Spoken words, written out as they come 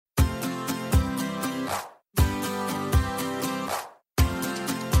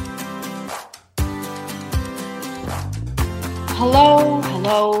Hello,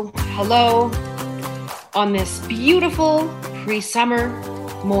 hello, hello. On this beautiful pre-summer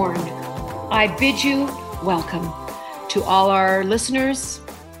morn, I bid you welcome to all our listeners,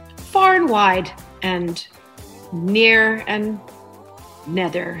 far and wide and near and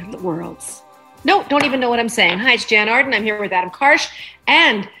nether worlds. No, don't even know what I'm saying. Hi, it's Jan Arden. I'm here with Adam Karsh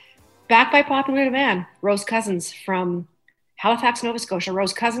and back by popular demand, Rose Cousins from Halifax, Nova Scotia.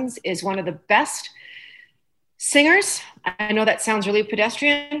 Rose Cousins is one of the best singers. I know that sounds really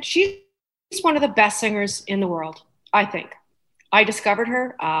pedestrian. She's one of the best singers in the world, I think. I discovered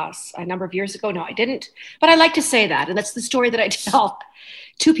her a number of years ago. No, I didn't. But I like to say that. And that's the story that I tell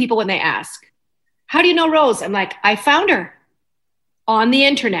to people when they ask, how do you know Rose? I'm like, I found her on the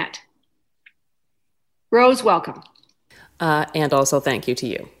internet. Rose, welcome. And also thank you to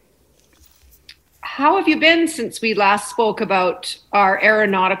you. How have you been since we last spoke about our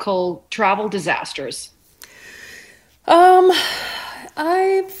aeronautical travel disasters? I'm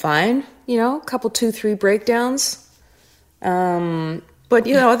fine. You know, a couple, 2-3 breakdowns. But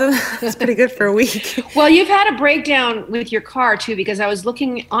you know, that's pretty good for a week. Well, you've had a breakdown with your car too, because I was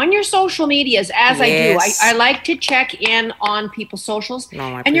looking on your social medias as Yes. I do. I like to check in on people's socials. No,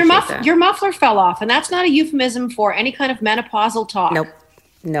 I and appreciate that. your muffler fell off, and that's not a euphemism for any kind of menopausal talk.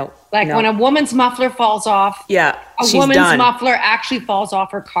 Nope. Like when a woman's muffler falls off, Yeah, a she's woman's done. muffler actually falls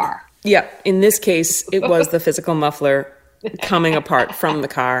off her car. Yeah, in this case, it was the physical muffler coming apart from the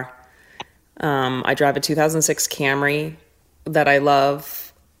car. I drive a 2006 Camry that I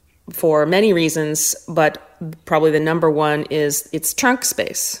love for many reasons, but probably the number one is its trunk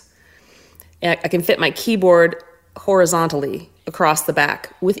space. I can fit my keyboard horizontally across the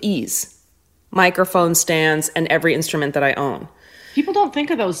back with ease. Microphone stands and every instrument that I own. People don't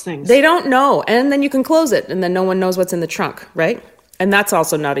think of those things. They don't know. And then you can close it and then no one knows what's in the trunk, right? And that's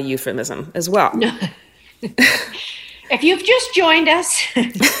also not a euphemism as well. If you've just joined us,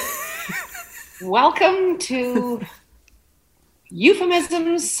 welcome to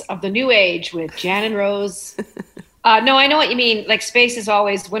Euphemisms of the New Age with Jan and Rose. No, I know what you mean. Like space is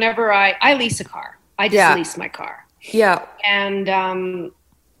always, whenever I lease a car, I just lease my car. Yeah. And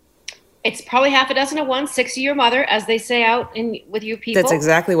it's probably half a dozen at once, 6 of your mother, as they say out with you people. That's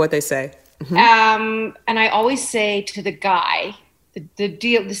exactly what they say. And I always say to the guy,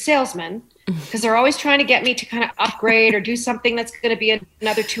 the salesman, because they're always trying to get me to kind of upgrade or do something that's going to be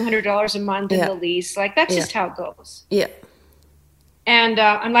another $200 a month in the lease. Like, that's just how it goes. Yeah. And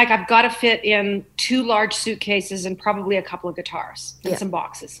I'm like, I've got to fit in 2 large suitcases and probably a couple of guitars and some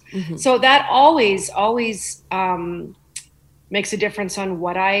boxes. So that always makes a difference on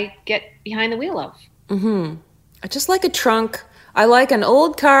what I get behind the wheel of. I just like a trunk. I like an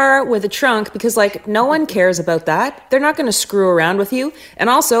old car with a trunk because, like, no one cares about that. They're not going to screw around with you. And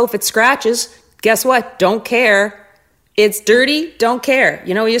also, if it scratches, guess what? Don't care. It's dirty. Don't care.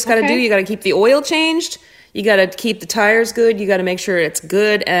 You know what you just got to do? You got to keep the oil changed. You got to keep the tires good. You got to make sure it's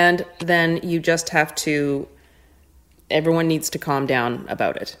good. And then you just have to, everyone needs to calm down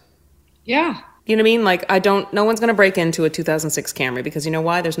about it. Yeah. You know what I mean? Like, no one's going to break into a 2006 Camry because you know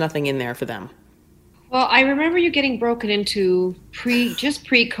why? There's nothing in there for them. Well, I remember you getting broken into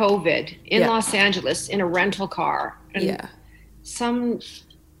pre-COVID in Los Angeles in a rental car. And some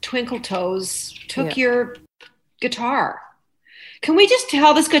twinkle toes took your guitar. Can we just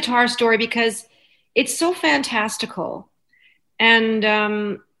tell this guitar story? Because it's so fantastical. And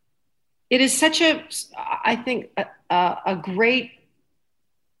it is such I think, a great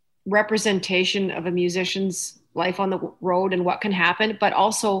representation of a musician's life on the road and what can happen, but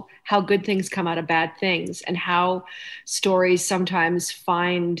also how good things come out of bad things and how stories sometimes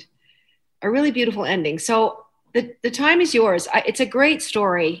find a really beautiful ending. So the time is yours. It's a great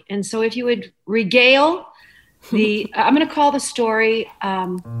story. And so if you would regale I'm going to call the story,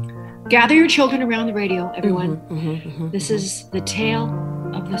 Gather Your Children Around the Radio, everyone. This is The Tale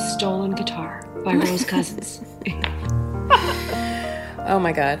of the Stolen Guitar by Rose Cousins. Oh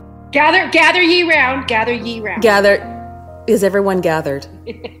my God. Gather ye round, gather ye round. Gather. Is everyone gathered?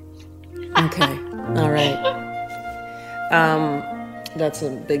 Okay. All right. That's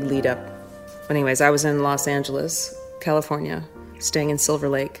a big lead up. Anyways, I was in Los Angeles, California, staying in Silver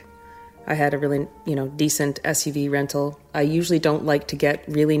Lake. I had a really, decent SUV rental. I usually don't like to get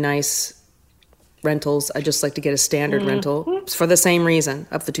really nice rentals. I just like to get a standard rental for the same reason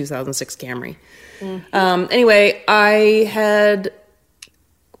of the 2006 Camry. Anyway, I had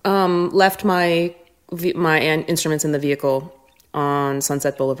left my instruments in the vehicle on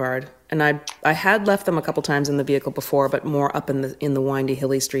Sunset Boulevard, and I had left them a couple times in the vehicle before, but more up in the windy,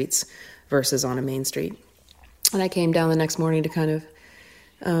 hilly streets versus on a main street. And I came down the next morning to kind of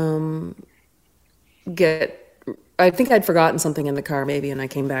get I think I'd forgotten something in the car maybe, and I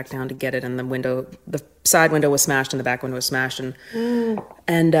came back down to get it, and the side window was smashed and the back window was smashed, and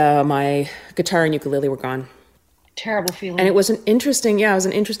my guitar and ukulele were gone. Terrible feeling. And it was an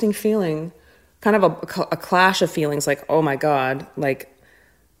interesting feeling, kind of a clash of feelings, like, oh my God, like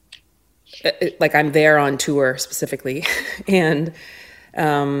I'm there on tour specifically. and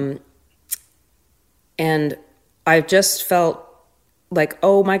I just felt like,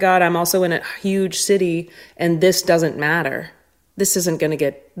 oh my God, I'm also in a huge city and this doesn't matter. This doesn't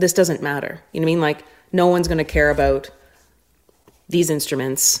matter. You know what I mean? Like, no one's going to care about these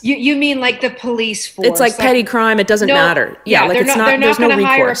instruments. You mean like the police force? It's like petty crime. It doesn't matter. Yeah, like they're not going to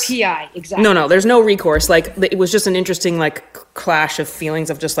hire a PI. Exactly. No, there's no recourse. Like, it was just an interesting like clash of feelings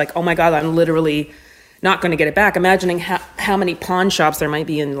of just like, oh my God, I'm literally not going to get it back. Imagining how many pawn shops there might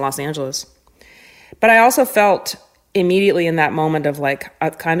be in Los Angeles. But I also felt immediately in that moment of like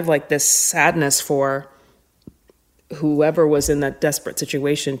kind of like this sadness for whoever was in that desperate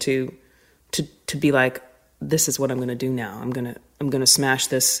situation to be like, this is what I'm going to do now. I'm going to smash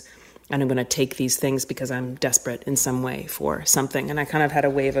this, and I'm going to take these things because I'm desperate in some way for something. And I kind of had a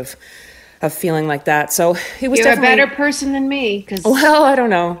wave of feeling like that. So it was You're a better person than me. Well, I don't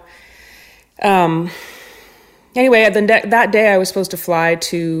know. Anyway, that day I was supposed to fly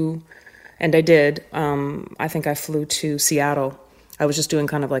to, and I did. I think I flew to Seattle. I was just doing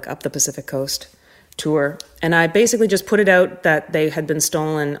kind of like up the Pacific Coast tour. And I basically just put it out that they had been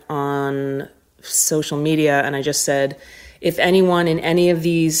stolen on social media. And I just said, if anyone in any of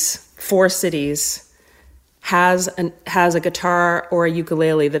these 4 cities has a guitar or a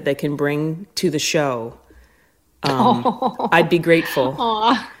ukulele that they can bring to the show, I'd be grateful.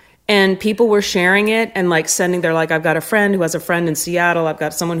 Aww. And people were sharing it and like they're like, I've got a friend who has a friend in Seattle. I've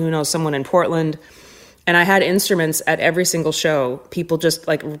got someone who knows someone in Portland. And I had instruments at every single show. People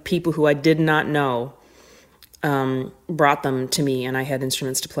who I did not know brought them to me, and I had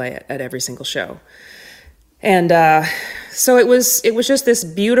instruments to play at every single show. And so it was just this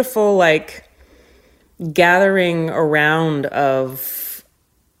beautiful like gathering around of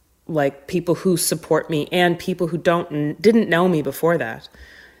like people who support me and people who didn't know me before that.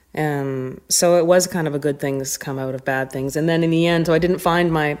 So it was kind of a good things come out of bad things. And then in the end, so I didn't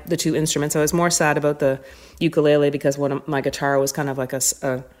find the 2 instruments. I was more sad about the ukulele because my guitar was kind of like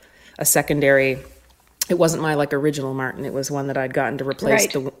a secondary. It wasn't my like original Martin. It was one that I'd gotten to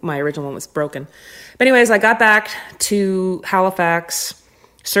replace. Right. My original one was broken. But anyways, I got back to Halifax,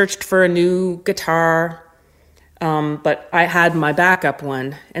 searched for a new guitar, but I had my backup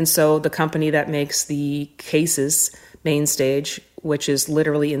one. And so the company that makes the cases, Mainstage, which is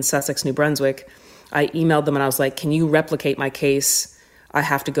literally in Sussex, New Brunswick, I emailed them and I was like, can you replicate my case? I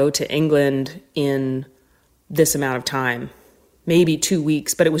have to go to England in this amount of time, maybe 2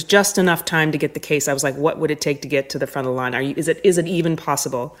 weeks, but it was just enough time to get the case. I was like, what would it take to get to the front of the line? Is it even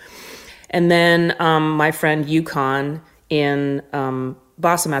possible? And then my friend Yukon in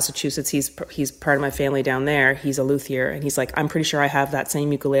Boston, Massachusetts, he's part of my family down there. He's a luthier, and he's like, I'm pretty sure I have that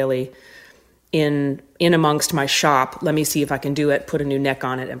same ukulele in amongst my shop. Let me see if I can do it, put a new neck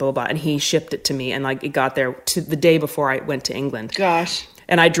on it, and blah, blah, blah. And he shipped it to me, and like it got there to the day before I went to England. Gosh.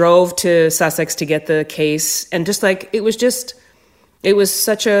 And I drove to Sussex to get the case, and just like, it was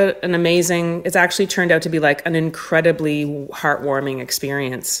such an amazing, it's actually turned out to be like an incredibly heartwarming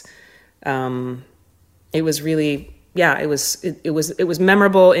experience. It was really, it was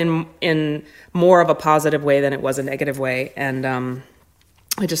memorable in more of a positive way than it was a negative way. And,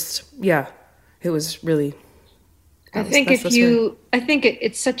 it was really, I think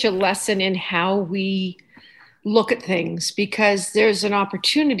it's such a lesson in how we look at things, because there's an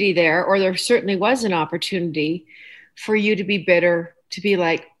opportunity there, or there certainly was an opportunity for you to be bitter, to be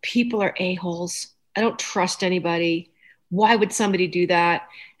like, people are a-holes. I don't trust anybody. Why would somebody do that?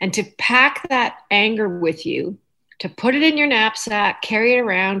 And to pack that anger with you, to put it in your knapsack, carry it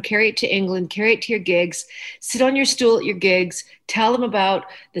around, carry it to England, carry it to your gigs, sit on your stool at your gigs, tell them about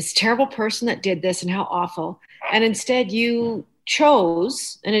this terrible person that did this and how awful. And instead you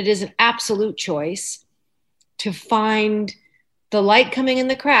chose, and it is an absolute choice, to find the light coming in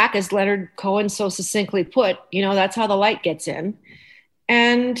the crack, as Leonard Cohen so succinctly put, that's how the light gets in.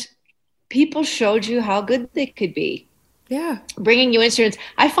 And people showed you how good they could be. Yeah. Bringing you instruments.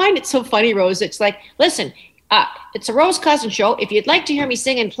 I find it so funny, Rose. It's like, listen, it's a Rose Cousins show. If you'd like to hear me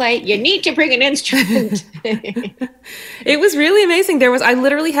sing and play, you need to bring an instrument. It was really amazing. I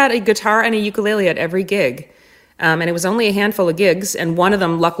literally had a guitar and a ukulele at every gig. And it was only a handful of gigs. And one of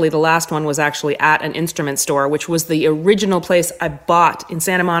them, luckily, the last one was actually at an instrument store, which was the original place I bought in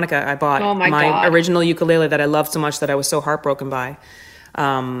Santa Monica. I bought my original ukulele that I loved so much that I was so heartbroken by.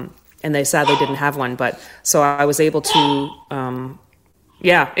 and they sadly didn't have one. But so I was able to,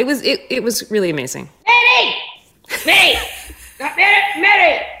 it was really amazing. Mary.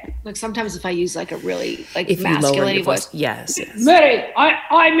 Like sometimes if I use like a really like If you lower masculine your voice, voice, yes. Mary,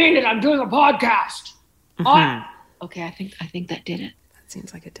 I mean it. I'm doing a podcast. Okay, I think that did it. That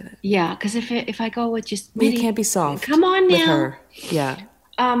seems like it did it. Yeah, because if I go with just you can't be soft. Come on now. With her. Yeah.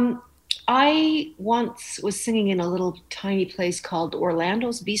 I once was singing in a little tiny place called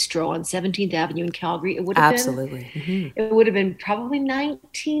Orlando's Bistro on 17th Avenue in Calgary. It would have Absolutely. It would have been probably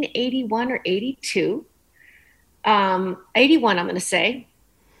 1981 or 82. 81, I'm going to say.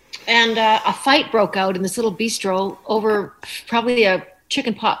 And a fight broke out in this little bistro over probably a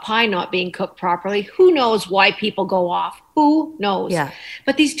chicken pot pie not being cooked properly. Who knows why people go off? Who knows? Yeah.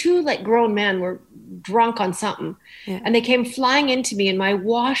 But these two like grown men were drunk on something. Yeah. And they came flying into me in my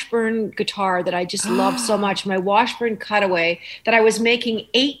Washburn guitar that I just love so much, my Washburn Cutaway that I was making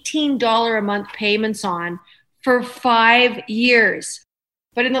 $18 a month payments on for 5 years.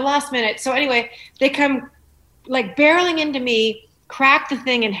 But in the last minute, so anyway, they come like barreling into me, cracked the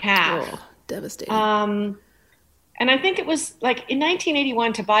thing in half. Oh, devastating. And I think it was like in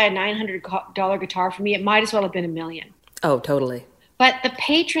 1981 to buy a $900 guitar for me, it might as well have been $1 million. Oh, totally. But the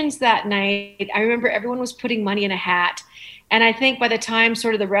patrons that night, I remember everyone was putting money in a hat. And I think by the time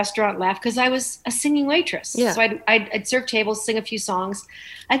sort of the restaurant left, because I was a singing waitress. Yeah. So I'd serve tables, sing a few songs.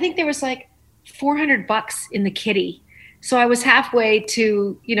 I think there was like $400 in the kitty. So I was halfway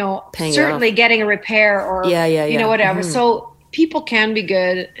to, paying certainly getting a repair or, whatever. Mm-hmm. So people can be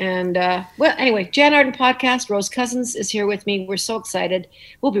good. And well, anyway, Jan Arden Podcast, Rose Cousins is here with me. We're so excited.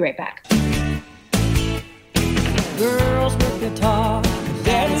 We'll be right back. Girls with guitar,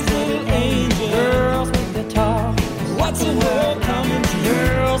 daddy's little angel. Girls with guitar, what's the world coming to?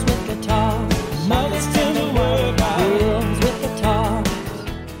 Girls with guitar, mother's tender word. Girls with guitar.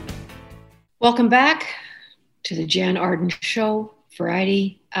 Welcome back to the Jan Arden Show,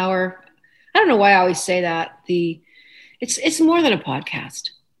 Variety Hour. I don't know why I always say that. It's more than a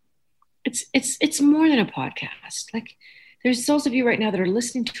podcast. It's more than a podcast. Like there's those of you right now that are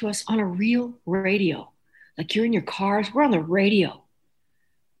listening to us on a real radio. Like you're in your cars. We're on the radio.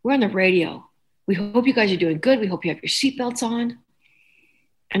 We hope you guys are doing good. We hope you have your seatbelts on.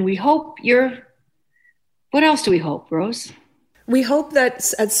 And we hope what else do we hope, Rose? We hope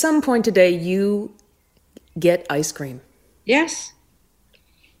that at some point today you get ice cream. Yes.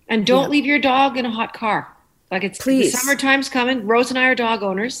 And don't leave your dog in a hot car. Like Please. The summertime's coming. Rose and I are dog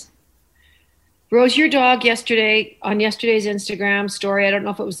owners. Rose, your dog on yesterday's Instagram story, I don't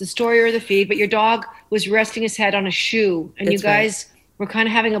know if it was the story or the feed, but your dog was resting his head on a shoe. And you guys were kind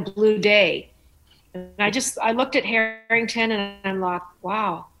of having a blue day. And I looked at Harrington and I'm like,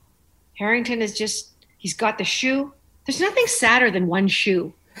 wow, Harrington he's got the shoe. There's nothing sadder than one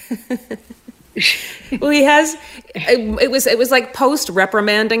shoe. Well, he has, it was like post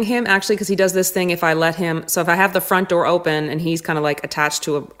reprimanding him actually, because he does this thing if I let him, so if I have the front door open and he's kind of like attached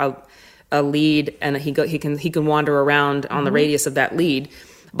to a lead and he can wander around on the radius of that lead.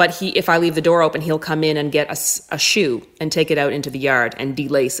 But if I leave the door open, he'll come in and get a shoe and take it out into the yard and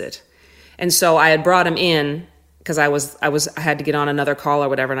delace it. And so I had brought him in because I had to get on another call or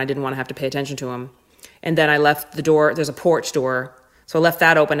whatever, and I didn't want to have to pay attention to him. And then I left the door. There's a porch door. So I left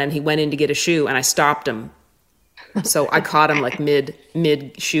that open and he went in to get a shoe and I stopped him. So I caught him like mid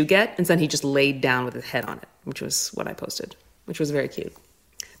shoe get, and then he just laid down with his head on it, which was what I posted, which was very cute.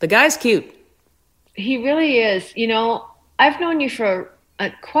 The guy's cute. He really is. I've known you for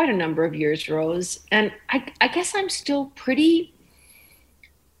quite a number of years, Rose, and I guess I'm still pretty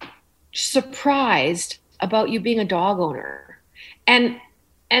surprised about you being a dog owner. And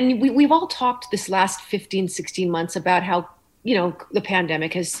we've all talked this last 15, 16 months about how, the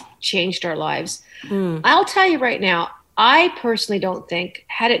pandemic has changed our lives. I'll tell you right now, I personally don't think,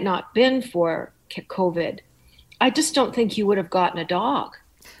 had it not been for COVID, I just don't think you would have gotten a dog.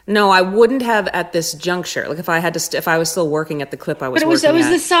 No, I wouldn't have at this juncture. Like if I was still working at the clip I was working at. But it was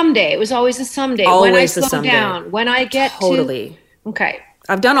the someday. It was always the someday. Always when I slow slow down. When I get totally. Okay.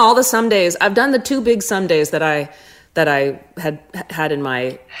 I've done all the somedays. I've done the two big somedays that I had in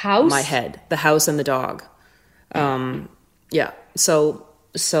my house, my head, the house and the dog. Yeah. So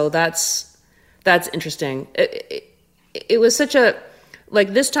that's interesting. It was such a,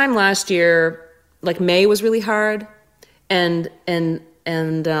 like this time last year, like May was really hard and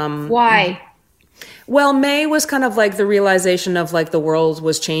why? Well, May was kind of like the realization of like the world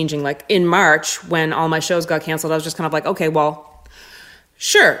was changing. Like in March when all my shows got canceled, I was just kind of like, okay, well,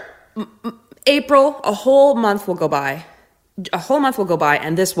 sure. April, a whole month will go by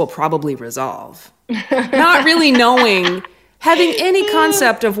and this will probably resolve. Not really knowing having any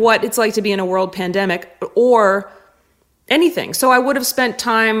concept of what it's like to be in a world pandemic or anything. So I would have spent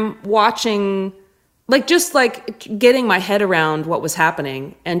time watching, like, just like getting my head around what was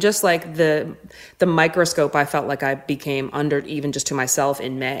happening, and just like the microscope I felt like I became under, even just to myself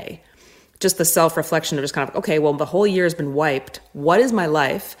in May. Just the self-reflection of just kind of, okay, well, the whole year has been wiped. What is my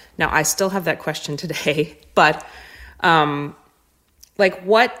life? Now, I still have that question today, but like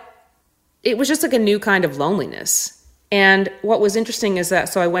it was just like a new kind of loneliness. And what was interesting is that,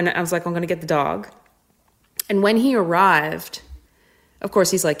 so I was like, I'm going to get the dog. And when he arrived, of course,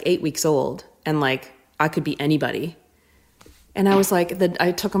 he's like 8 weeks old, and like, I could be anybody. And I was like,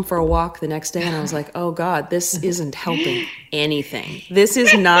 I took him for a walk the next day, and I was like, oh God, this isn't helping anything. This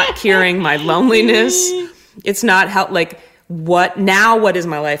is not curing my loneliness. It's not like, what is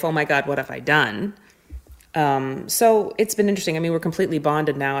my life? Oh my God, what have I done? So it's been interesting. I mean, we're completely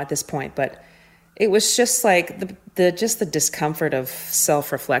bonded now at this point, but it was just like the discomfort of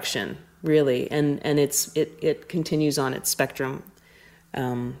self-reflection, really. And it continues on its spectrum.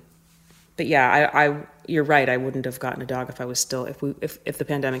 But yeah, you're right. I wouldn't have gotten a dog if I was still, if the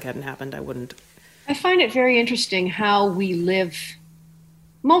pandemic hadn't happened, I wouldn't. I find it very interesting how we live.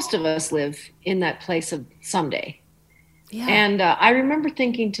 Most of us live in that place of someday. Yeah. And I remember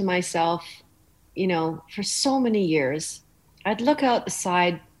thinking to myself, for so many years, I'd look out the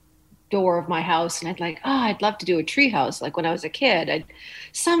side door of my house and I'd love to do a tree house. Like when I was a kid,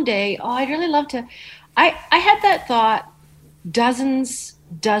 someday, I'd really love to. I had that thought dozens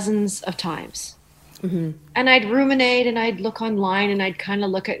of times. Mm-hmm. And I'd ruminate and I'd look online and I'd kind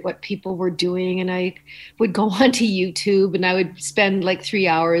of look at what people were doing, and I would go onto YouTube and I would spend like 3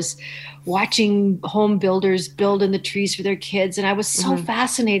 hours watching home builders build in the trees for their kids. And I was so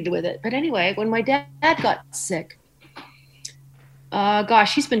fascinated with it. But anyway, when my dad got sick,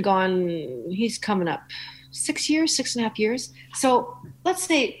 he's been gone, he's coming up 6.5 years. So let's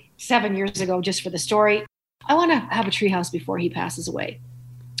say 7 years ago, just for the story, I want to have a tree house before he passes away.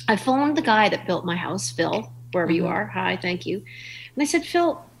 I phoned the guy that built my house, Phil, wherever you are. Hi, thank you. And I said,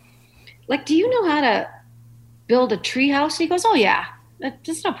 Phil, do you know how to build a tree house? And he goes, oh yeah,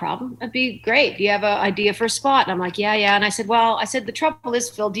 that's no problem. That'd be great. Do you have an idea for a spot? And I'm like, yeah. And I said, the trouble is,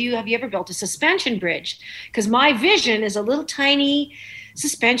 Phil, have you ever built a suspension bridge? Because my vision is a little tiny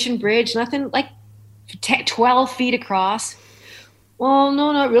suspension bridge, nothing like 12 feet across. Well,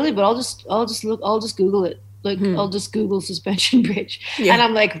 no, not really, but I'll just Google it. I'll just Google suspension bridge. Yeah. And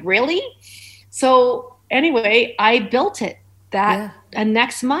I'm like, really? So anyway, I built it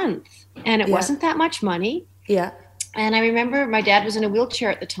next month, and it wasn't that much money. Yeah. And I remember my dad was in a wheelchair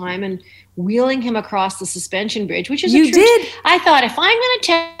at the time, and wheeling him across the suspension bridge, which is I thought, if I'm going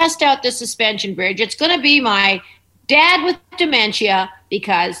to test out the suspension bridge, it's going to be my dad with dementia,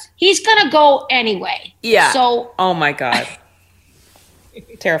 because he's going to go anyway. Yeah. So, oh my God.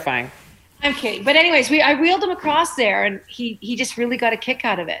 Terrifying. I'm kidding. But anyways, I wheeled him across there, and he just really got a kick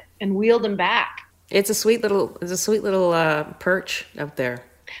out of it and wheeled him back. It's a sweet little perch out there.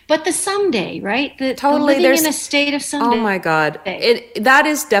 But the someday, right? Totally, living in a state of someday. Oh my God. That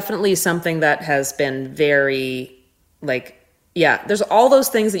is definitely something that has been very, there's all those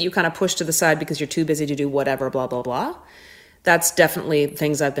things that you kind of push to the side because you're too busy to do whatever, blah, blah, blah. That's definitely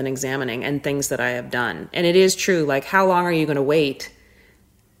things I've been examining and things that I have done. And it is true. Like, how long are you going to wait?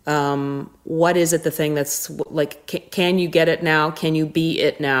 What is it, the thing that's like, can you get it now? Can you be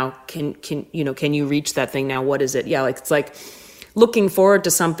it now? Can you reach that thing now? What is it? Yeah. It's like looking forward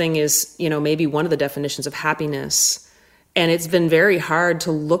to something is, maybe one of the definitions of happiness. And it's been very hard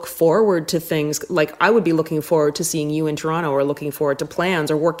to look forward to things. Like, I would be looking forward to seeing you in Toronto, or looking forward to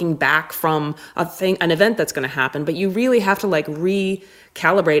plans, or working back from an event that's going to happen. But you really have to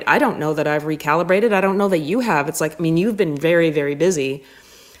recalibrate. I don't know that I've recalibrated. I don't know that you have. It's like, you've been very, very busy.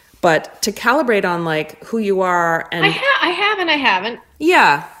 But to calibrate on who you are, and I have and I haven't.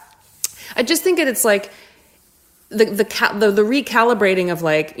 Yeah, I just think it's like the recalibrating of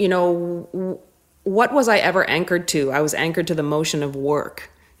what was I ever anchored to? I was anchored to the motion of work,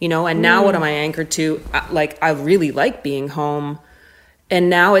 and now what am I anchored to? I really like being home,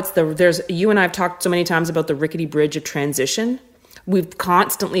 and now there's you and I've talked so many times about the rickety bridge of transition. We're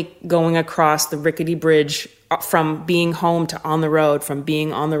constantly going across the rickety bridge from being home to on the road, from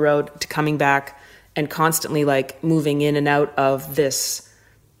being on the road to coming back, and constantly moving in and out of this,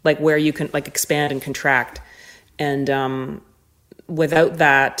 where you can expand and contract. And without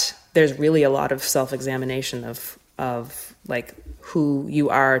that, there's really a lot of self-examination of who you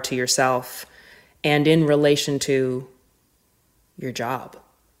are to yourself and in relation to your job.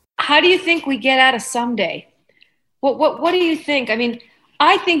 How do you think we get out of someday? What do you think?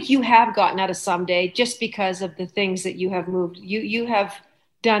 I think you have gotten out of someday just because of the things that you have moved. You have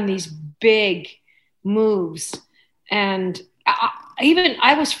done these big moves, and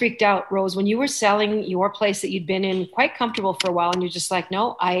I was freaked out, Rose, when you were selling your place that you'd been in quite comfortable for a while, and you're just like,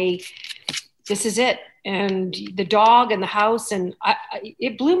 no, this is it. And the dog and the house, and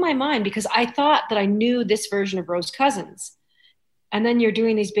it blew my mind because I thought that I knew this version of Rose Cousins. And then you're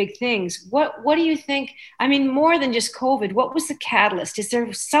doing these big things. What do you think? I mean, more than just COVID, what was the catalyst? Is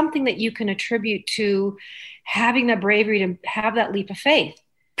there something that you can attribute to having the bravery to have that leap of faith?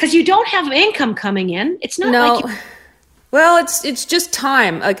 Because you don't have income coming in. It's not like Well, it's just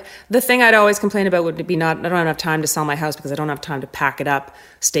time. Like the thing I'd always complain about would be I don't have time to sell my house because I don't have time to pack it up,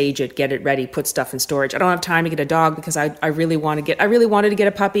 stage it, get it ready, put stuff in storage. I don't have time to get a dog because I really wanted to get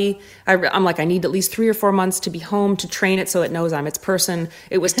a puppy. I'm like, I need at least 3 or 4 months to be home to train it so it knows I'm its person.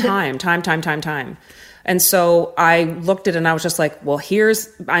 It was time. And so I looked at it and I was just like, well, here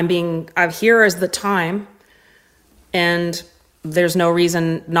is the time, and there's no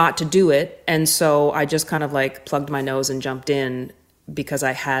reason not to do it. And so I just kind of like plugged my nose and jumped in because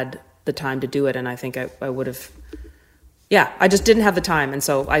I had the time to do it. And I think I would have, I just didn't have the time. And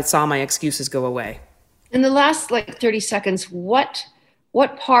so I saw my excuses go away. In the last 30 seconds, what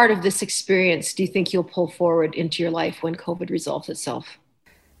part of this experience do you think you'll pull forward into your life when COVID resolves itself?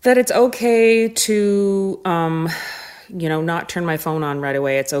 That it's okay to, not turn my phone on right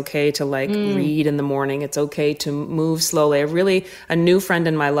away. It's okay to read in the morning. It's okay to move slowly. A new friend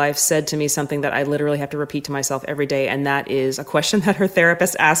in my life said to me something that I literally have to repeat to myself every day. And that is a question that her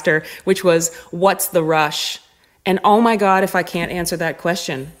therapist asked her, which was, what's the rush? And oh my God, if I can't answer that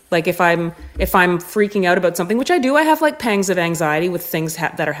question, like if I'm freaking out about something, which I do, I have like pangs of anxiety with things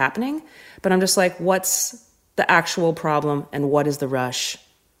that are happening, but I'm just like, what's the actual problem? And what is the rush?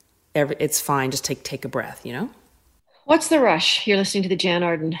 It's fine. Just take a breath, What's the rush? You're listening to the Jan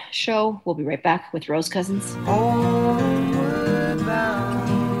Arden Show. We'll be right back with Rose Cousins. Homeward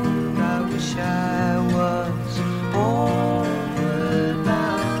bound, I wish I was homeward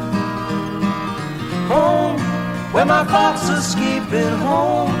bound. Home, where my thoughts are escaping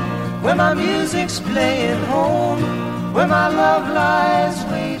home, where my music's playing home, where my love lies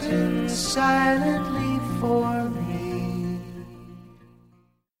waiting silently for me.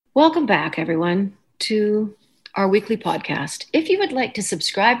 Welcome back, everyone, to our weekly podcast. If you would like to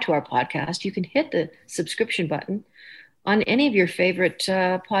subscribe to our podcast, you can hit the subscription button on any of your favorite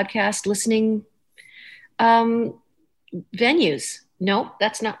podcast listening venues. No,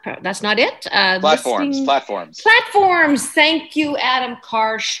 that's not it. Platforms. Thank you, Adam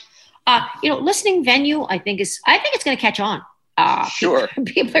Karsh. Listening venue, I think it's going to catch on. Sure.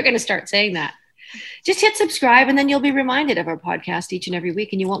 People are going to start saying that. Just hit subscribe and then you'll be reminded of our podcast each and every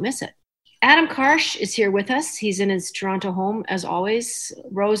week and you won't miss it. Adam Karsh is here with us. He's in his Toronto home, as always.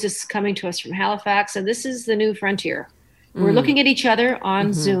 Rose is coming to us from Halifax, and this is the new frontier. We're looking at each other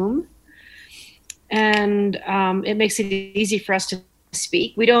on Zoom, and it makes it easy for us to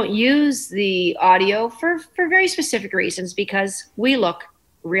speak. We don't use the audio for very specific reasons because we look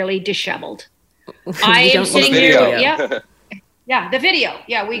really disheveled. I am sitting here. Yeah, the video.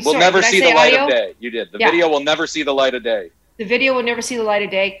 Yeah, we'll never see the light of day. You did. The video will never see the light of day. The video will never see the light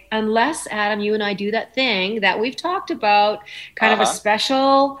of day unless, Adam, you and I do that thing that we've talked about, kind of a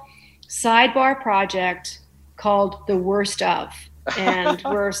special sidebar project called The Worst Of. And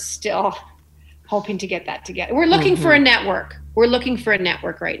we're still hoping to get that together. We're looking for a network. We're looking for a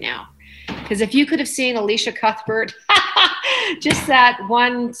network right now. Because if you could have seen Alicia Cuthbert, just that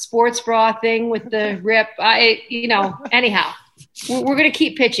one sports bra thing with the rip, anyhow, we're going to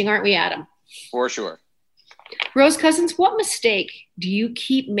keep pitching, aren't we, Adam? For sure. Rose Cousins, what mistake do you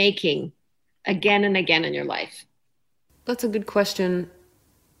keep making again and again in your life? That's a good question.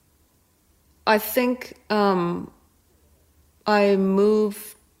 I think I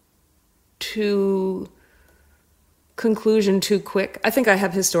move to conclusion too quick. I think I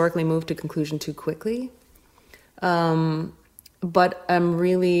have historically moved to conclusion too quickly. But I'm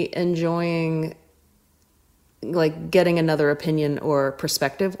really enjoying getting another opinion or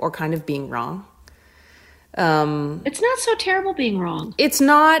perspective or kind of being wrong. It's not so terrible being wrong. It's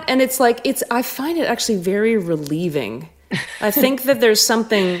not. And I find it actually very relieving. I think that there's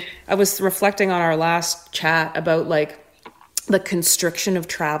something, I was reflecting on our last chat about the constriction of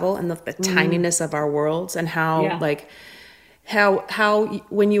travel and the tininess of our worlds and how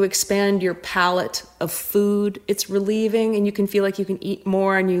when you expand your palette of food, it's relieving and you can feel like you can eat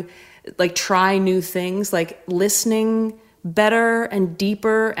more and you try new things, listening better and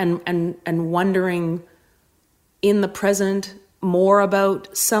deeper and wondering in the present more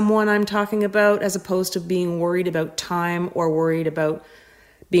about someone I'm talking about as opposed to being worried about time or worried about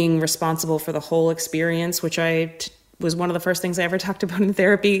being responsible for the whole experience, which was one of the first things I ever talked about in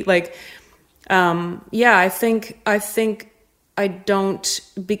therapy. Like, I think I don't,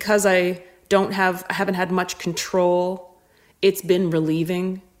 because I haven't had much control. It's been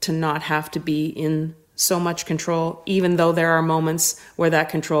relieving to not have to be in so much control, even though there are moments where that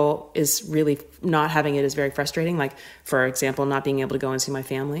control is really, not having it is very frustrating. Like, for example, not being able to go and see my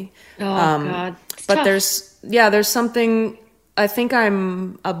family. Oh, God. It's but tough. there's something, I think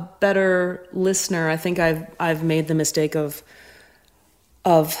I'm a better listener. I think I've made the mistake of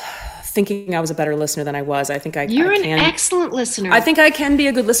thinking I was a better listener than I was. I think You're an excellent listener. I think I can be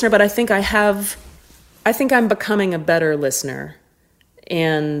a good listener, but I think I'm becoming a better listener,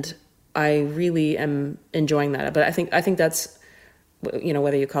 and I really am enjoying that. But I think that's,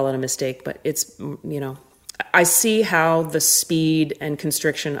 whether you call it a mistake, but it's, I see how the speed and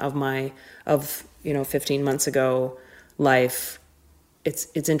constriction of 15 months ago life,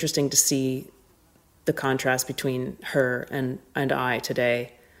 it's interesting to see the contrast between her and I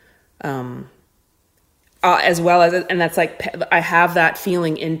today. As well as, and that's like, I have that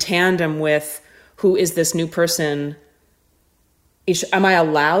feeling in tandem with, who is this new person? Am I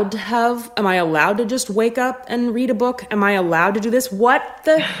allowed to just wake up and read a book? Am I allowed to do this? What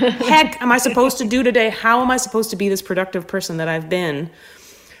the heck am I supposed to do today? How am I supposed to be this productive person that I've been?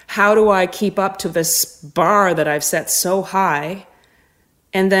 How do I keep up to this bar that I've set so high?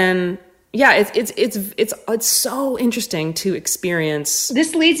 And then, it's so interesting to experience.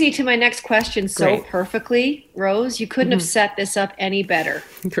 This leads me to my next question so Great. Perfectly, Rose. You couldn't have set this up any better.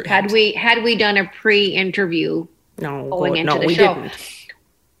 Great. Had we done a pre-interview going into the we show. didn't.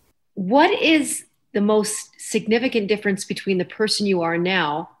 What is the most significant difference between the person you are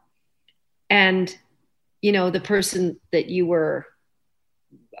now and, the person that you were,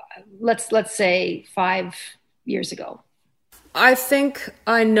 let's say 5 years ago? I think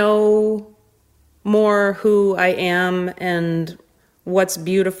I know more who I am, and what's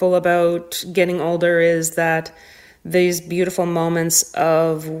beautiful about getting older is that these beautiful moments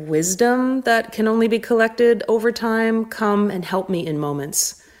of wisdom that can only be collected over time come and help me in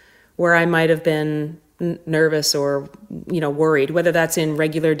moments where I might have been nervous or, worried, whether that's in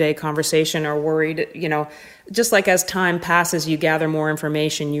regular day conversation or worried, just like as time passes, you gather more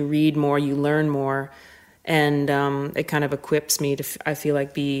information, you read more, you learn more. And it kind of equips me to, I feel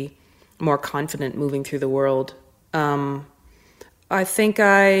like, be more confident moving through the world. I think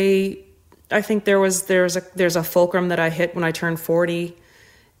there's a fulcrum that I hit when I turned 40,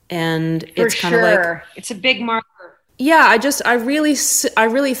 and it's kind of like, it's a big marker. Yeah, I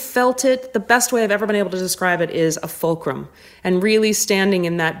really felt it. The best way I've ever been able to describe it is a fulcrum, and really standing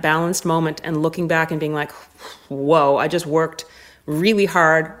in that balanced moment and looking back and being like, whoa, I just worked really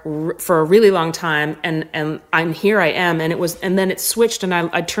hard for a really long time, and here I am. And then it switched, and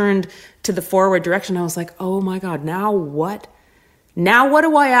I turned to the forward direction. I was like, oh my God, now what? Now what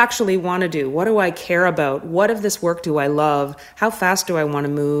do I actually want to do? What do I care about? What of this work do I love? How fast do I want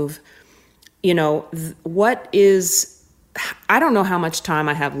to move? I don't know how much time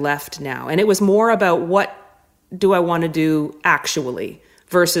I have left now. And it was more about what do I want to do actually,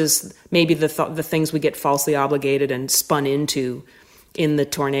 versus maybe the things we get falsely obligated and spun into in the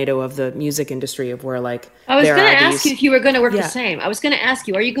tornado of the music industry, of where, like, I was going to ask you if you were going to work Yeah. the same. I was going to ask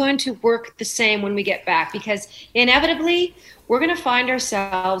you, are you going to work the same when we get back? Because inevitably we're going to find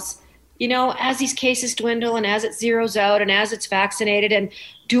ourselves, as these cases dwindle and as it zeroes out and as it's vaccinated, and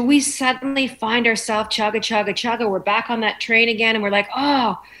do we suddenly find ourselves chugga, we're back on that train again, and we're like,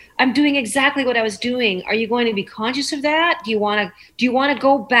 oh, I'm doing exactly what I was doing. Are you going to be conscious of that? Do you want to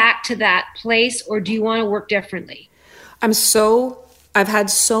go back to that place, or do you want to work differently? I've had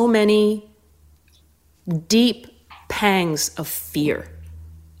so many deep pangs of fear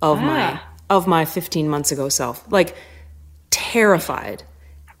of my 15 months ago self, like terrified.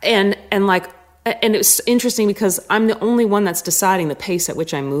 And it's interesting because I'm the only one that's deciding the pace at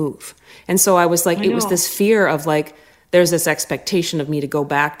which I move. And so I was like, it was this fear of, like, there's this expectation of me to go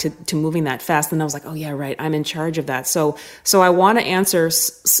back to moving that fast. And I was like, oh yeah, right, I'm in charge of that. So I want to answer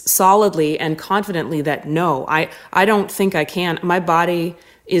solidly and confidently that no, I don't think I can. My body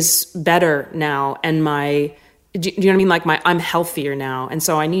is better now, and do you know what I mean? Like, I'm healthier now. And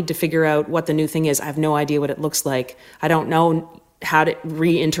so I need to figure out what the new thing is. I have no idea what it looks like. I don't know how to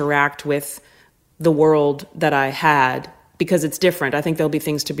re-interact with the world that I had, because it's different. I think there'll be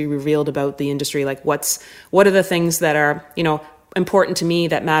things to be revealed about the industry, like what are the things that are, important to me,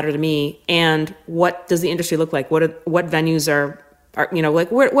 that matter to me, and what does the industry look like? What venues are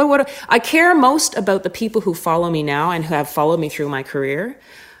like, what I care most about the people who follow me now and who have followed me through my career.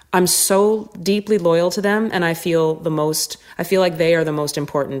 I'm so deeply loyal to them, and I feel like they are the most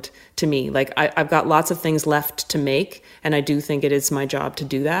important to me. Like I've got lots of things left to make, and I do think it is my job to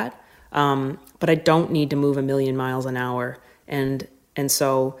do that. But I don't need to move 1,000,000 miles an hour. And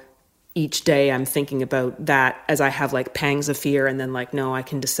so each day I'm thinking about that as I have like pangs of fear, and then like, no, I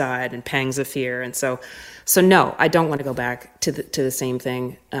can decide, and pangs of fear. And so no, I don't want to go back to the same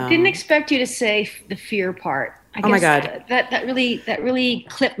thing. Didn't expect you to say the fear part. I guess my God. That really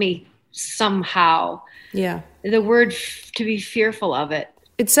clipped me somehow. Yeah. The word to be fearful of it.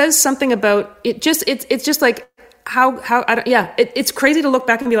 It says something about it. It's just like how I don't. Yeah. It's crazy to look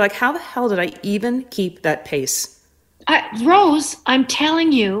back and be like, how the hell did I even keep that pace? Rose, I'm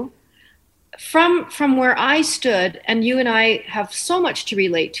telling you, from where I stood, and you and I have so much to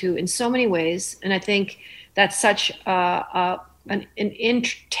relate to in so many ways, and I think that's such an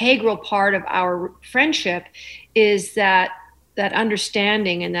integral part of our friendship, is that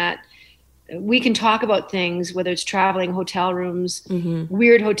understanding, and that we can talk about things, whether it's traveling, hotel rooms,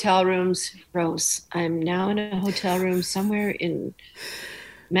 weird hotel rooms. Rose, I'm now in a hotel room somewhere in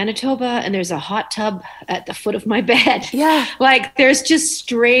Manitoba, and there's a hot tub at the foot of my bed. Yeah. Like there's just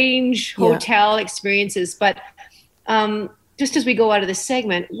strange hotel experiences. But just as we go out of this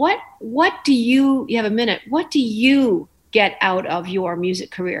segment, what do you have a minute, what do you get out of your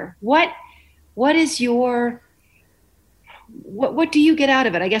music career? What is your, what do you get out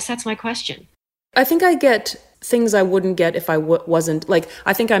of it? I guess that's my question. I think I get things I wouldn't get if I wasn't, like,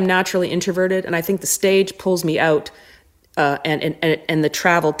 I think I'm naturally introverted, and I think the stage pulls me out, and the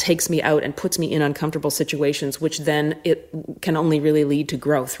travel takes me out and puts me in uncomfortable situations, which then it can only really lead to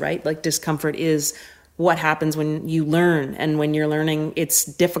growth, right? Like discomfort is what happens when you learn, and when you're learning, it's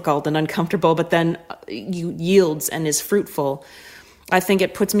difficult and uncomfortable, but then you yields and is fruitful. I think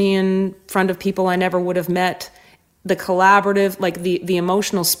it puts me in front of people I never would have met. The collaborative, like the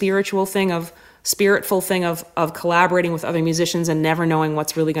emotional, spiritual thing of collaborating with other musicians and never knowing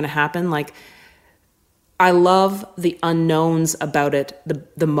what's really going to happen. Like, I love the unknowns about it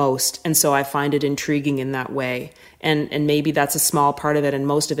the most. And so I find it intriguing in that way. And maybe that's a small part of it. And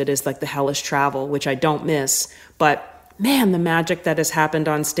most of it is like the hellish travel, which I don't miss. But man, the magic that has happened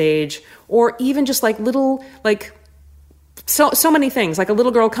on stage, or even just like little, like, so many things, like a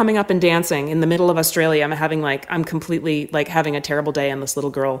little girl coming up and dancing in the middle of Australia. I'm completely like having a terrible day, and this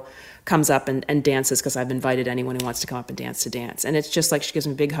little girl comes up and dances because I've invited anyone who wants to come up and dance to dance. And it's just like, she gives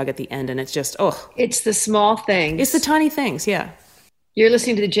me a big hug at the end, and it's just, it's the small things. It's the tiny things. Yeah. You're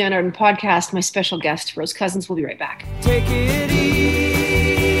listening to the Jan Arden podcast. My special guest, Rose Cousins. We'll be right back. Take it easy,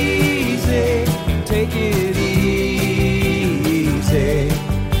 take it easy.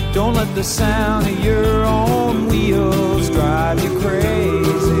 Don't let the sound of your own wheels drive you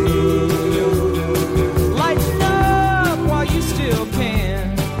crazy. Lighten up while you still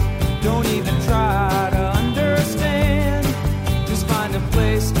can. Don't even try to understand. Just find a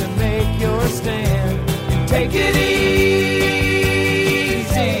place to make your stand and take it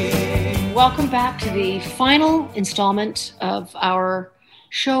easy. Welcome back to the final installment of our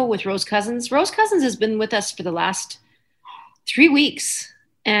show with Rose Cousins. Rose Cousins has been with us for the last 3 weeks.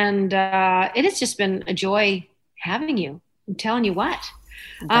 And it has just been a joy having you. I'm telling you what.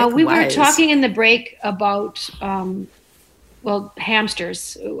 We were talking in the break about,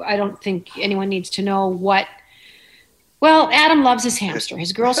 hamsters. I don't think anyone needs to know what. Well, Adam loves his hamster.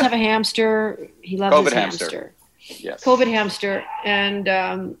 His girls have a hamster. He loves COVID his hamster. Yes. COVID hamster. And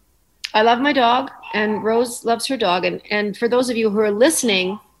I love my dog, and Rose loves her dog. And for those of you who are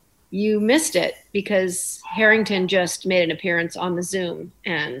listening, you missed it because Harrington just made an appearance on the Zoom,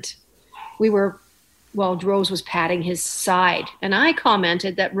 and Rose was patting his side, and I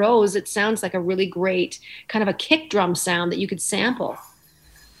commented that, Rose, it sounds like a really great kind of a kick drum sound that you could sample.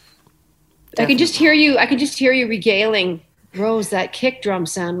 Definitely. I can just hear you regaling, Rose, that kick drum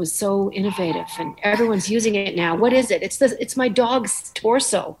sound was so innovative, and everyone's using it now. What is it? It's my dog's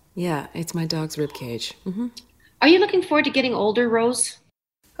torso. Yeah, it's my dog's rib cage. Mm-hmm. Are you looking forward to getting older, Rose?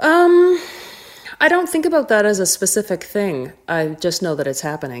 I don't think about that as a specific thing. I just know that it's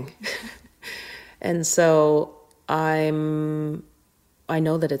happening. And so I know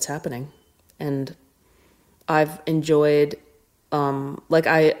that it's happening. And I've enjoyed,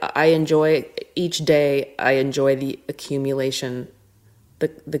 I enjoy each day. I enjoy the accumulation,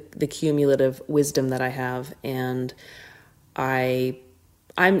 the cumulative wisdom that I have. And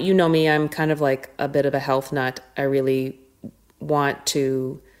I'm, you know me, I'm kind of like a bit of a health nut. I really want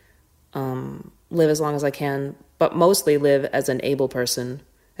to live as long as I can, but mostly live as an able person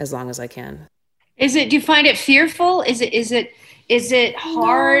as long as I can. Do you find it fearful? Is it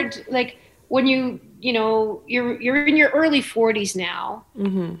hard? Like when you you're in your early 40s now.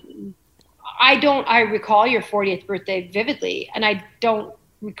 I recall your 40th birthday vividly, and I don't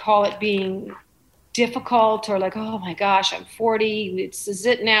recall it being difficult or like, oh my gosh, I'm 40. This is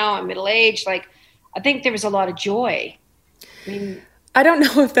it now. I'm middle aged. Like, I think there was a lot of joy. I mean, I don't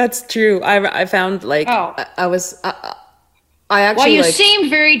know if that's true. I found like I actually. Well, you seemed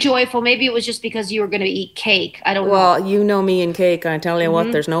very joyful. Maybe it was just because you were going to eat cake. I don't know. Well, you know me and cake. I tell you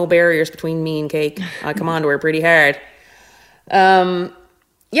what, there's no barriers between me and cake. I come on to her pretty hard.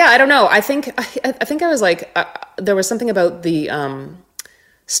 Yeah, I don't know. I think I was like, there was something about the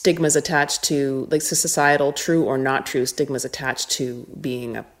stigmas attached to, like, societal true or not true stigmas attached to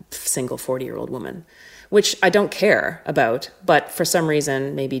being a single 40-year-old woman, which I don't care about. But for some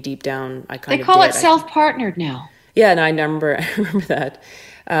reason, maybe deep down, I kind of They call it self-partnered now. Yeah, and I remember that.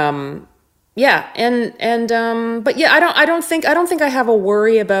 Yeah, but yeah, I don't think I have a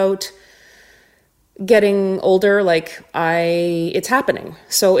worry about getting older. Like, it's happening.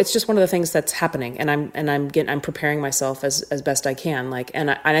 So it's just one of the things that's happening, and I'm preparing myself as best I can. Like, and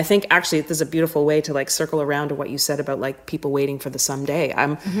I think actually this is a beautiful way to like circle around to what you said about like people waiting for the someday.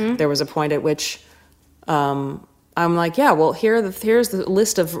 There was a point at which I'm like, yeah, well, here's the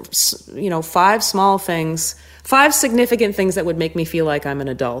list of 5 small things, 5 significant things that would make me feel like I'm an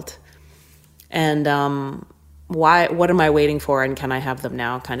adult, and what am I waiting for, and can I have them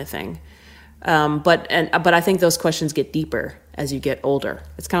now, kind of thing. But I think those questions get deeper as you get older.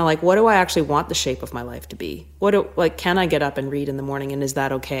 It's kind of like, what do I actually want the shape of my life to be? Can I get up and read in the morning, and is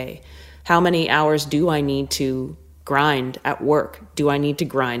that okay? How many hours do I need to grind at work? Do I need to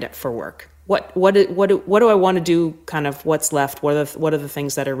grind for work? What do I want to do? Kind of what's left? What are the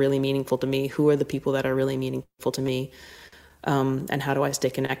things that are really meaningful to me? Who are the people that are really meaningful to me? And how do I stay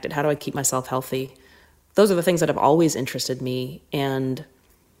connected? How do I keep myself healthy? Those are the things that have always interested me, and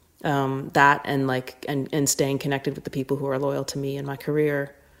and staying connected with the people who are loyal to me in my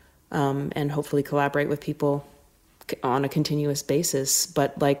career, and hopefully collaborate with people on a continuous basis,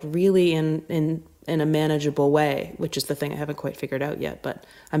 but like really in a manageable way, which is the thing I haven't quite figured out yet, but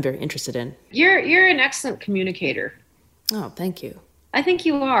I'm very interested in. You're an excellent communicator. Oh, thank you. I think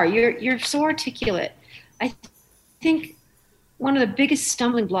you are. You're so articulate. I think one of the biggest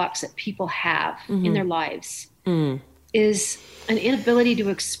stumbling blocks that people have in their lives is an inability to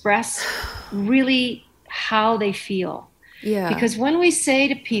express really how they feel. Yeah. Because when we say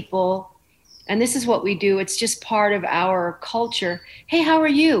to people, and this is what we do, it's just part of our culture, hey, how are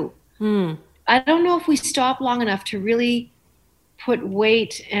you? I don't know if we stop long enough to really put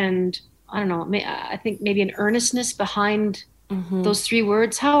weight and, I don't know, I think maybe an earnestness behind those 3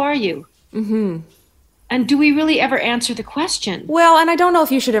 words. How are you? And do we really ever answer the question? Well, and I don't know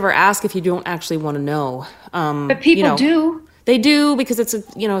if you should ever ask if you don't actually want to know. But people do. They do, because it's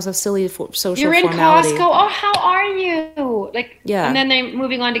a silly social You're in formality. Costco. Oh, how are you? Yeah. And then they're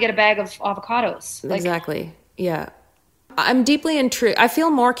moving on to get a bag of avocados. Exactly. Yeah. I'm deeply intrigued. I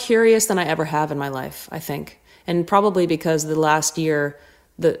feel more curious than I ever have in my life, I think. And probably because the last year,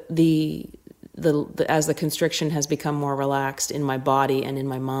 as the constriction has become more relaxed in my body and in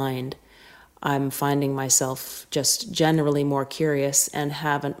my mind, I'm finding myself just generally more curious and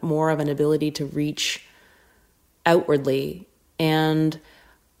have more of an ability to reach outwardly.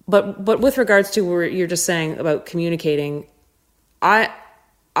 But with regards to what you're just saying about communicating, I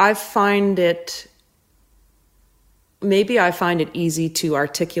find it easy to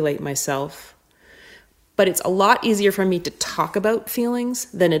articulate myself, but it's a lot easier for me to talk about feelings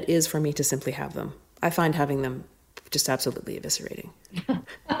than it is for me to simply have them. I find having them just absolutely eviscerating.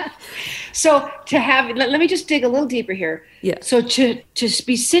 So let me just dig a little deeper here. Yeah. So to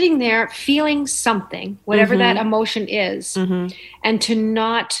be sitting there feeling something, whatever that emotion is, and to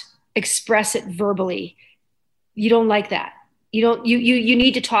not express it verbally, you don't like that. You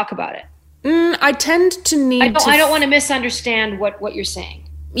need to talk about it. I tend to need I don't want to misunderstand what you're saying.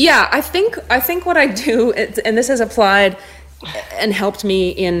 Yeah, I think what I do, and this has applied and helped me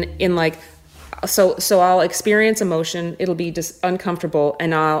in like, so I'll experience emotion. It'll be just uncomfortable,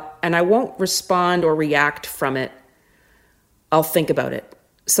 and I won't respond or react from it. I'll think about it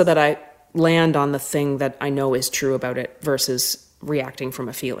so that I land on the thing that I know is true about it versus reacting from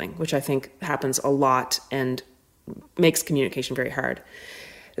a feeling, which I think happens a lot and makes communication very hard.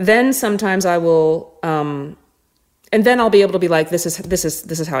 Then sometimes I will, and then I'll be able to be like, this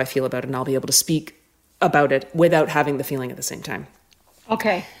is how I feel about it, and I'll be able to speak about it without having the feeling at the same time.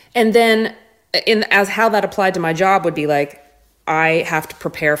 Okay. And then as how that applied to my job would be like, I have to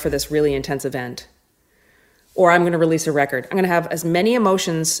prepare for this really intense event, or I'm going to release a record. I'm going to have as many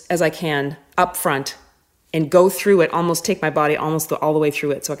emotions as I can up front and go through it, almost take my body almost all the way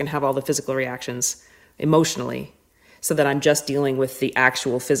through it so I can have all the physical reactions emotionally, so that I'm just dealing with the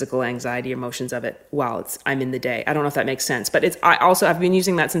actual physical anxiety emotions of it while I'm in the day. I don't know if that makes sense, but I've been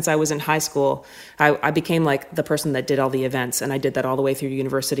using that since I was in high school. I became like the person that did all the events, and I did that all the way through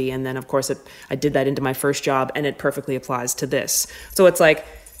university. And then of course I did that into my first job, and it perfectly applies to this. So it's like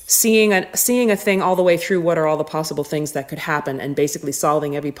seeing a thing all the way through, what are all the possible things that could happen, and basically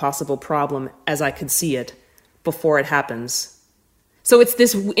solving every possible problem as I could see it before it happens. So it's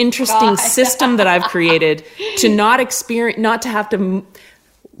this interesting system that I've created to not to have to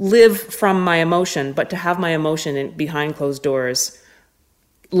live from my emotion, but to have my emotion behind closed doors,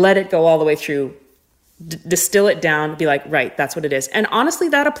 let it go all the way through, distill it down, be like, right, that's what it is. And honestly,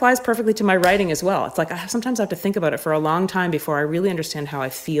 that applies perfectly to my writing as well. It's like sometimes I have to think about it for a long time before I really understand how I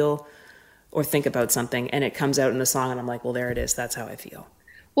feel or think about something. And it comes out in the song and I'm like, well, there it is. That's how I feel.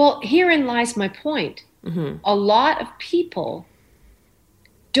 Well, herein lies my point. Mm-hmm. A lot of people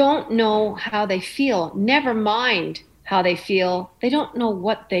don't know how they feel. Never mind how they feel. They don't know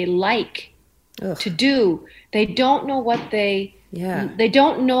what they like to do. They don't know what they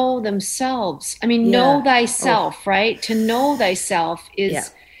don't know themselves. I mean, know thyself, right? To know thyself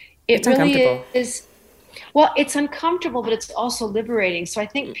is, it's really is, well, it's uncomfortable, but it's also liberating. So I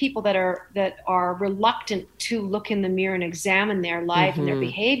think people that are reluctant to look in the mirror and examine their life and their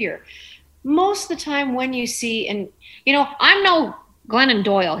behavior, most of the time when you see, and I'm no Glennon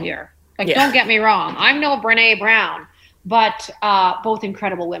Doyle here. Don't get me wrong. I'm no Brene Brown, but both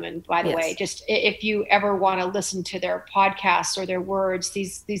incredible women, by the way. Just if you ever want to listen to their podcasts or their words,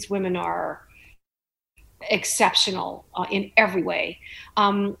 these women are exceptional in every way.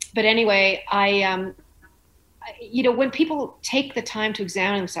 But anyway, when people take the time to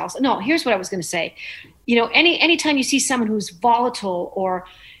examine themselves, here's what I was going to say. Anytime you see someone who's volatile or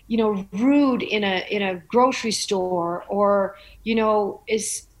rude in a grocery store, or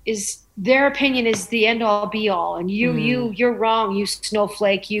is their opinion is the end all be all, and you're wrong, you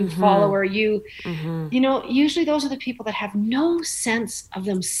snowflake, you follower, usually those are the people that have no sense of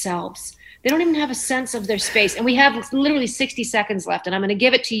themselves. They don't even have a sense of their space. And we have literally 60 seconds left, and I'm going to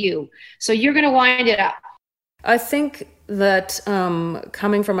give it to you. So you're going to wind it up. I think that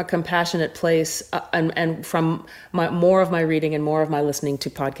coming from a compassionate place and from more of my reading and more of my listening to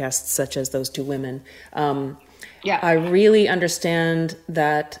podcasts such as those two women, I really understand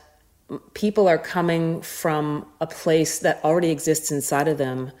that people are coming from a place that already exists inside of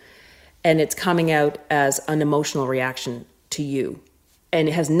them, and it's coming out as an emotional reaction to you. And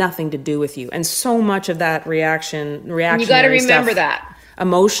it has nothing to do with you. And so much of that reaction, you got to remember that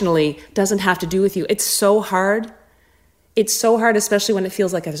emotionally doesn't have to do with you. It's so hard. It's so hard, especially when it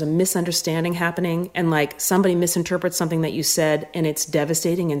feels like there's a misunderstanding happening and like somebody misinterprets something that you said and it's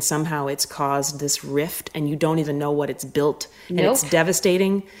devastating, and somehow it's caused this rift and you don't even know what it's built. And it's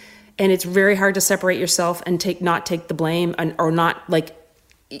devastating. And it's very hard to separate yourself and not take the blame or not like,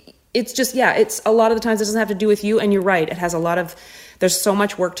 it's just, it's a lot of the times it doesn't have to do with you. And you're right. It has there's so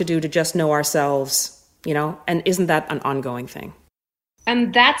much work to do to just know ourselves, and isn't that an ongoing thing?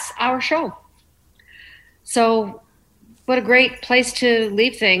 And that's our show. So what a great place to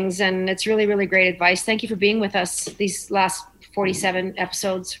leave things. And it's really, really great advice. Thank you for being with us these last 47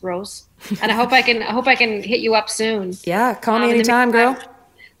 episodes, Rose. And I hope I can hit you up soon. Yeah. Call me anytime, girl.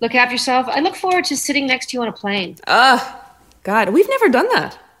 Look after yourself. I look forward to sitting next to you on a plane. God, we've never done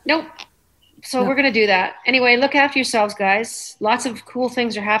that. Nope. So we're going to do that. Anyway, look after yourselves, guys. Lots of cool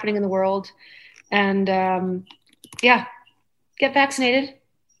things are happening in the world. And get vaccinated.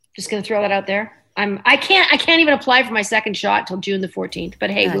 Just going to throw that out there. I can't even apply for my second shot till June the 14th, but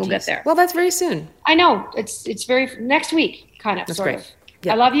hey, we'll get there. Well, that's very soon. I know. It's very next week, kind of, that's sort great. of.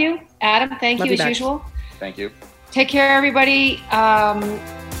 Yep. I love you. Adam, thank you as back. usual. Thank you. Take care, everybody.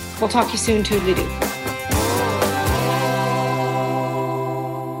 We'll talk to you soon. Toodly-doo.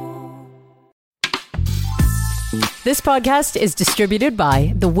 This podcast is distributed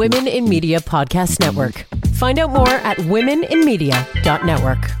by the Women in Media Podcast Network. Find out more at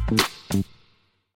womeninmedia.network.